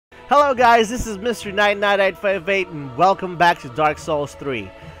Hello guys, this is Mr. 99858 and welcome back to Dark Souls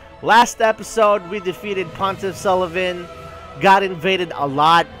 3. Last episode we defeated Pontiff Sulyvhan, got invaded a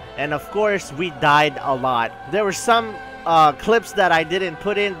lot, and of course we died a lot. There were some clips that I didn't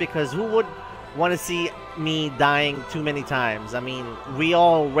put in because who would want to see me dying too many times? I mean, we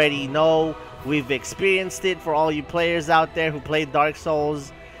already know, we've experienced it. For all you players out there who played Dark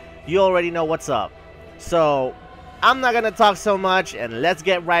Souls, you already know what's up. So I'm not gonna talk so much, and let's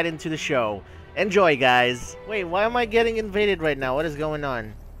get right into the show. Enjoy, guys. Wait, why am I getting invaded right now? What is going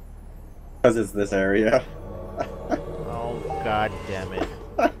on? Because it's this area. Oh, god damn it.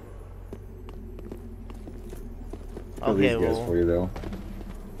 Okay, well, for you, though.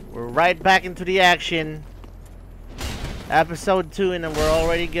 We're right back into the action. Episode 2, and we're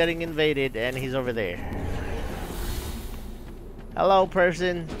already getting invaded, and he's over there. Hello,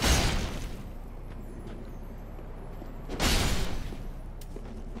 person.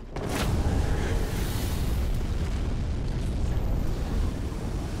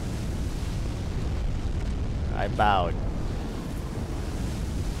 I bowed.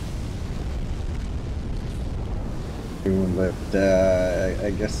 But I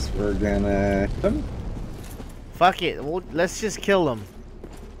guess we're gonna. Fuck it. Well, let's just kill them.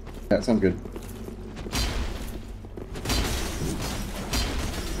 That sounds good.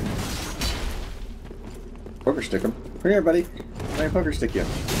 Poker stick him. Come here, buddy. Let me poker stick you.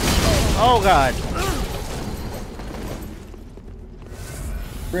 Oh god.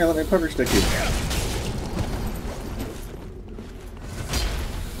 Come here, let me poker stick you.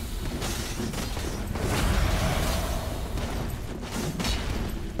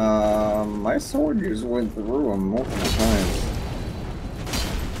 My sword just went through him multiple times.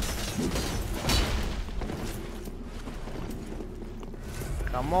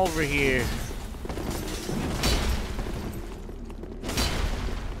 Come over here.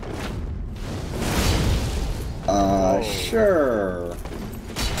 Sure.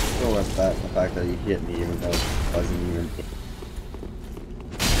 Go with that, the fact that you hit me even though it wasn't even.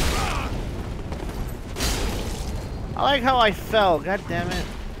 I like how I fell, god damn it.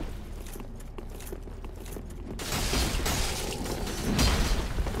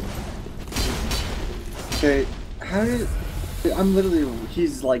 Okay, how did... I'm literally...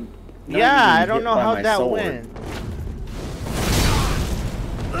 He's like... Yeah, I don't know how that went.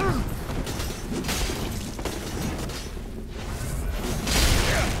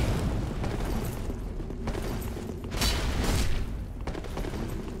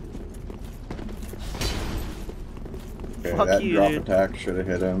 Okay, Fuck that you, drop dude. attack should have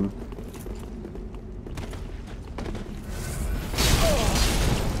hit him.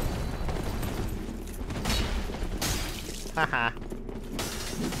 Haha.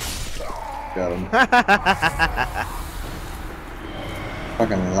 Got him.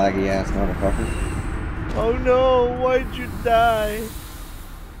 Fucking laggy ass motherfucker. Oh no, why'd you die?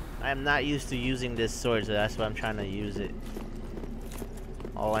 I'm not used to using this sword, so that's why I'm trying to use it.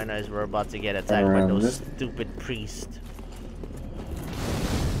 All I know is we're about to get attacked by those stupid priests.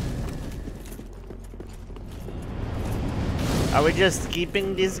 Are we just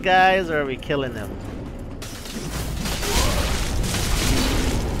keeping these guys, or are we killing them?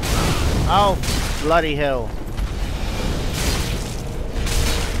 Oh, bloody hell.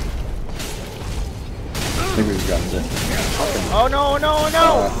 I think we've gotten it. Oh no, no,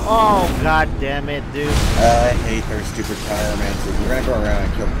 no! Oh, god damn it, dude. I hate their stupid pyromancers. We're gonna go around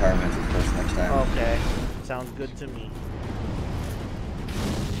and kill the pyromancers first next time. Okay, sounds good to me.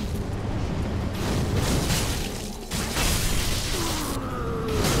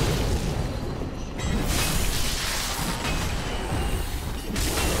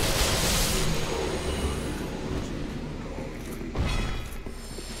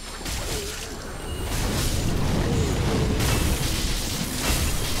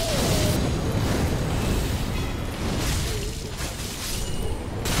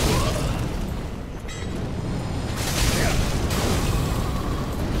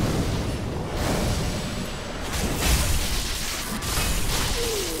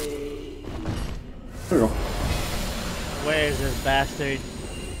 Where is this bastard?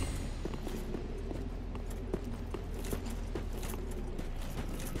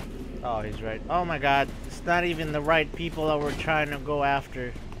 Oh, he's right. Oh my god, it's not even the right people that we're trying to go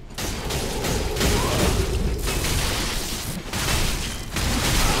after.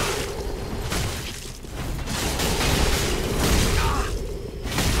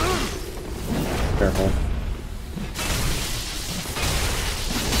 Careful.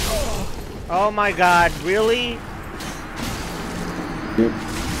 Oh my god, really? Yep.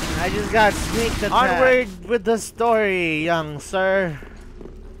 I just got sneak attack. Onward with the story, young sir.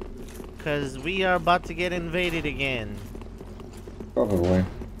 Cause we are about to get invaded again. Probably.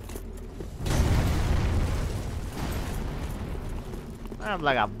 I have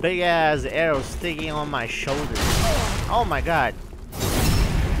like a big ass arrow sticking on my shoulder. Oh my god.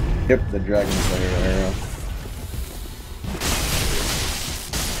 Yep, the Dragon Slayer arrow.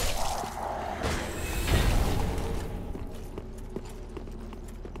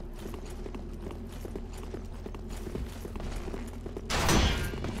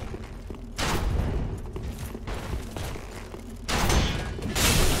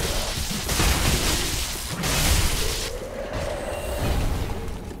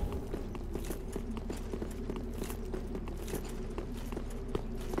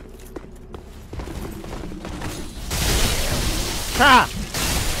 Ha!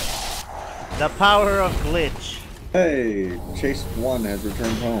 The power of glitch. Hey, Chase 1 has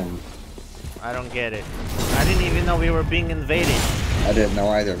returned home. I don't get it. I didn't even know we were being invaded. I didn't know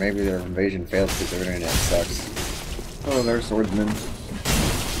either. Maybe their invasion failed because their internet sucks. Oh, they're swordsmen.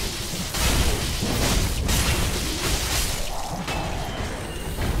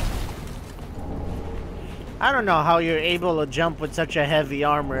 I don't know how you're able to jump with such a heavy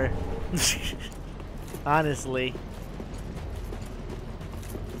armor. Honestly.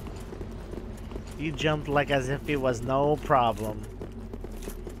 You jumped like as if it was no problem.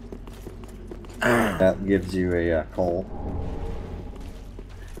 That gives you a coal.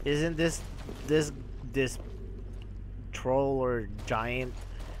 Isn't this troll or giant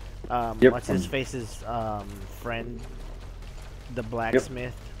Yep. what's his face's friend, the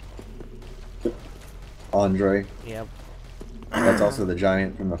blacksmith? Yep. Andre. Yep. That's also the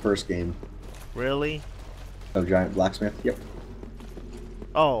giant from the first game. Really? Of giant blacksmith. Yep.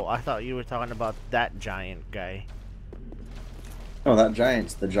 Oh, I thought you were talking about that giant guy. Oh, that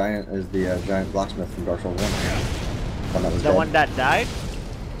giant's the giant is the giant blacksmith from Dark Souls 1. One that was The dead. one that died?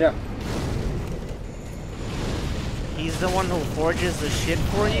 Yeah. He's the one who forges the shit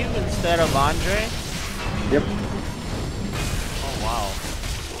for you instead of Andre? Yep. Oh wow.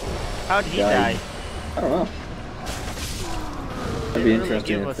 How'd he Died. die? I don't know. That'd They be really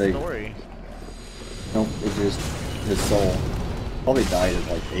interesting give if a they. story. Nope, it's just his soul. Probably died at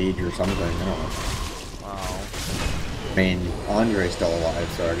like age or something. I don't know. Wow. I mean, Andre's still alive,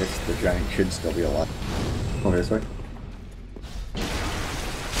 so I guess the giant should still be alive. Over this way.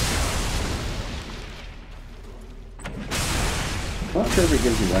 I'm not sure if it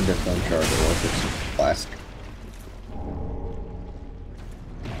gives you one death stone shard or if it's flask.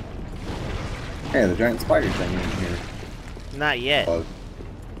 Hey, the giant spider thing in here. Not yet. I'll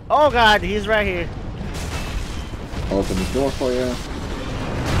Oh god, he's right here. open this door for you.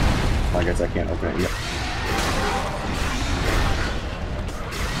 I guess I can't open it yet.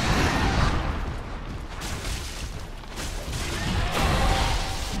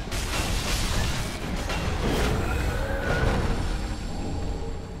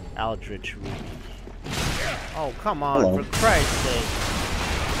 Aldrich. Oh, come on, Hello. for Christ's sake.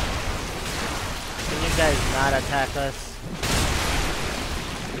 Can you guys not attack us?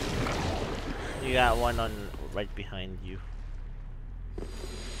 You got one on right behind you.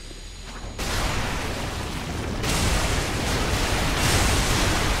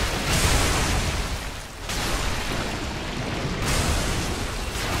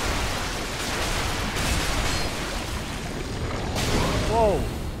 Whoa!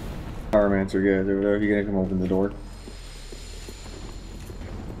 Powermancer guys over there, you gonna come open the door?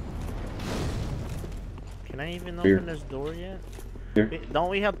 Can I even Here. open this door yet? Here. Wait, don't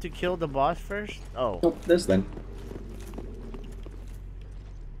we have to kill the boss first? Oh. Nope, this then.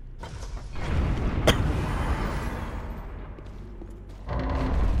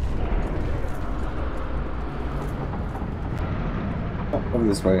 Oh, over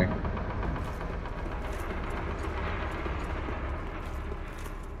this way.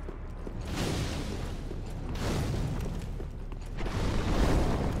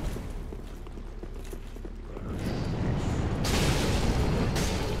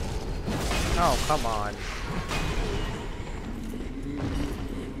 Oh, come on.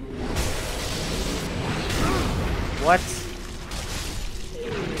 What?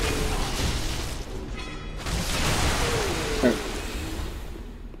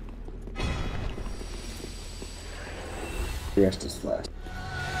 The rest is flash.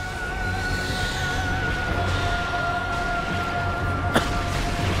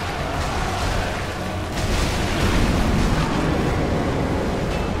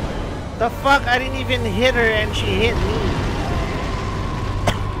 The fuck? I didn't even hit her and she hit me.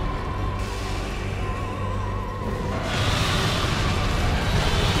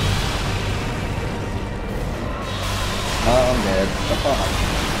 I'm dead. The fuck?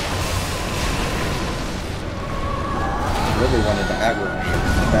 really wanted to aggro me.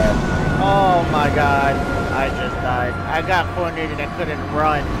 Bad. Oh my god. I just died. I got cornered and I couldn't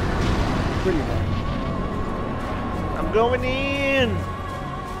run. Pretty much. I'm going in.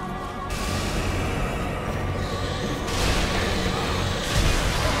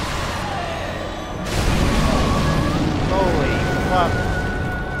 Holy fuck.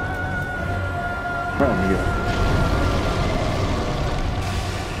 Oh, yeah.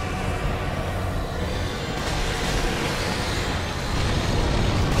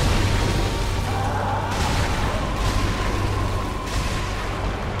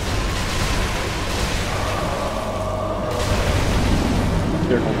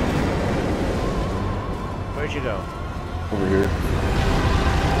 Where'd you go? Over here.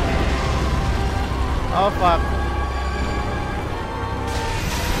 Oh fuck.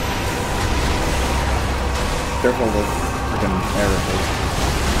 Careful of the freaking arrows.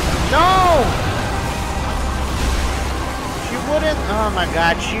 No! She wouldn't. Oh my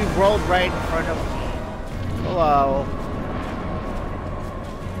god, she rolled right in front of me. Hello.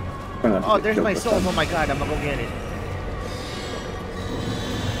 Oh, there's my souls. Oh my god, I'm gonna go get it.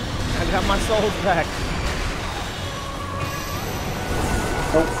 I got my souls back.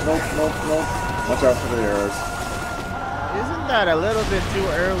 Nope, nope, nope, nope. Watch out for the arrows. Isn't that a little bit too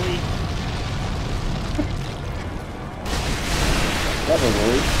early?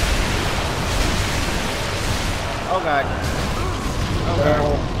 Probably. Oh god. Oh god.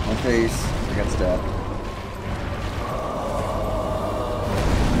 Ow, my face. I got stabbed.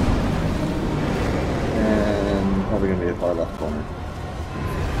 And probably gonna be a far left corner.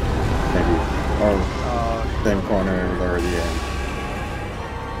 Maybe. Or same corner or the end.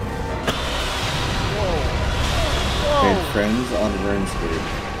 Whoa. Made friends on RuneScape.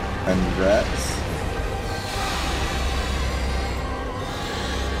 Congrats.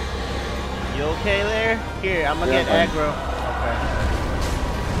 You okay there? Here, I'm gonna get fine. aggro. Okay.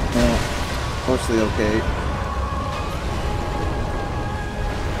 Well, mostly okay.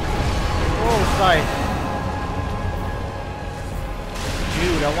 Oh, sorry.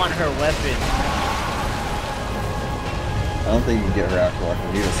 Dude, I want her weapon. I don't think you can get her after all. I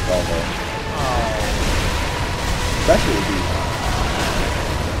need a spell though. Oh. That should be.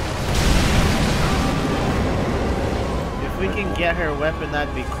 If we can get her weapon,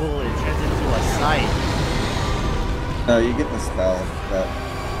 that'd be cool. It turns into a sight. No, you get the spell that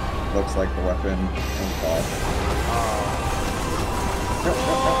looks like the weapon on top.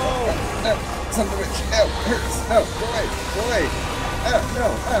 No, son of a bitch! Ow! It hurts! No! Go away! Go away! Ow! No!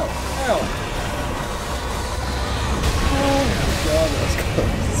 Ow! Ow! Oh my god, that was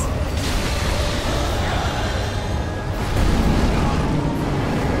close.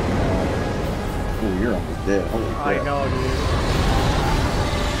 Oh, you're almost dead. Holy crap. I know, dude.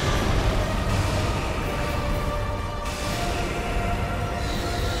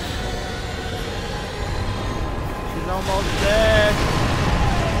 She's almost dead.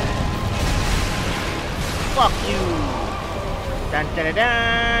 Fuck you. Dun dun dun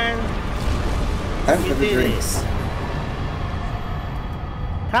dun. Time for You the did drinks.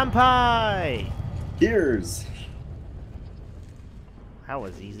 Kampai. Cheers! That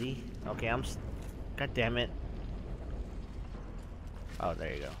was easy. Okay, God damn it. Oh,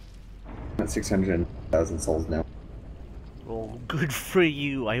 there you go. I'm at 600,000 souls now. Well, good for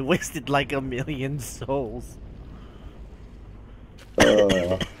you. I wasted like 1,000,000 souls.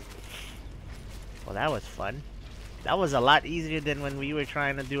 Well, that was fun. That was a lot easier than when we were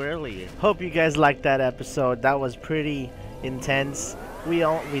trying to do earlier. Hope you guys liked that episode. That was pretty intense. We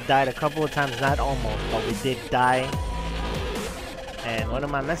died a couple of times, not almost, but we did die. And one of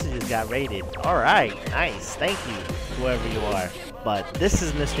my messages got rated. Alright, nice. Thank you, whoever you are. But this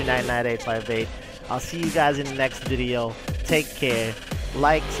is Mr. 99858. I'll see you guys in the next video. Take care.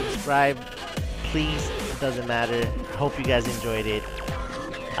 Like, subscribe. Please, it doesn't matter. Hope you guys enjoyed it.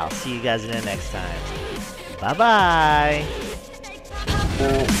 I'll see you guys in the next time. Bye-bye.